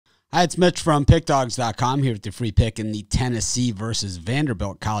Hi, it's Mitch from PickDawgz.com here with the free pick in the Tennessee versus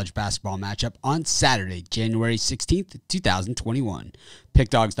Vanderbilt college basketball matchup on Saturday, January 16th, 2021.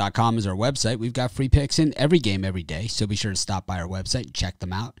 PickDawgz.com is our website. We've got free picks in every game every day, so be sure to stop by our website and check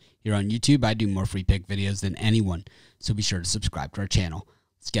them out. Here on YouTube, I do more free pick videos than anyone, so be sure to subscribe to our channel.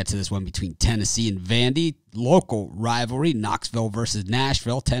 Let's get to this one between Tennessee and Vandy. Local rivalry, Knoxville versus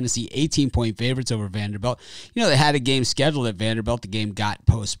Nashville. Tennessee 18-point favorites over Vanderbilt. You know, they had a game scheduled at Vanderbilt. The game got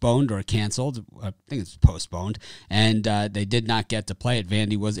postponed or canceled. I think it's postponed. And they did not get to play it.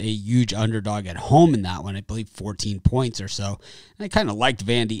 Vandy was a huge underdog at home in that one. I believe 14 points or so. And I kind of liked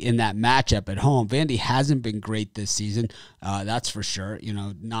Vandy in that matchup at home. Vandy hasn't been great this season. That's for sure. You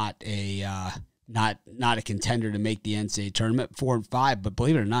know, not a contender to make the NCAA tournament, 4-5, but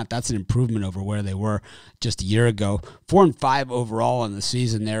believe it or not, that's an improvement over where they were just a year ago. 4-5 overall in the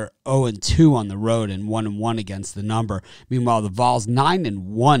season. They're 0-2 on the road and 1-1 against the number. Meanwhile, the Vols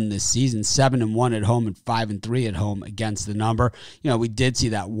 9-1 this season, 7-1 at home and 5-3 at home against the number. You know, we did see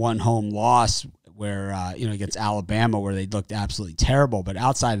that one home loss where, against Alabama, where they looked absolutely terrible. But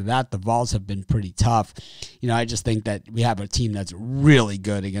outside of that, the Vols have been pretty tough. You know, I just think that we have a team that's really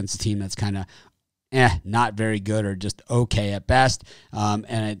good against a team that's kind of not very good or just okay at best.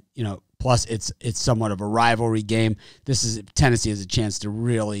 Plus it's somewhat of a rivalry game. Tennessee has a chance to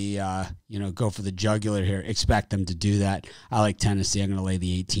really, go for the jugular here. Expect them to do that. I like Tennessee. I'm going to lay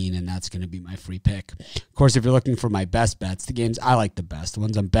the 18, and that's going to be my free pick. Of course, if you're looking for my best bets, the games I like the best, the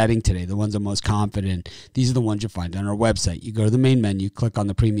ones I'm betting today, the ones I'm most confident in, these are the ones you'll find on our website. You go to the main menu, click on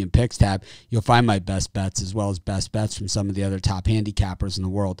the Premium Picks tab. You'll find my best bets as well as best bets from some of the other top handicappers in the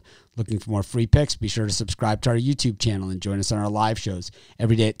world. Looking for more free picks? Be sure to subscribe to our YouTube channel and join us on our live shows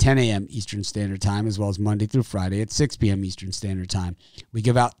every day at 10 a.m. Eastern Standard Time, as well as Monday through Friday at 6 p.m. Eastern Standard Time. We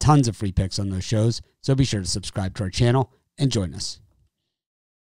give out tons of free picks on those shows, so be sure to subscribe to our channel and join us.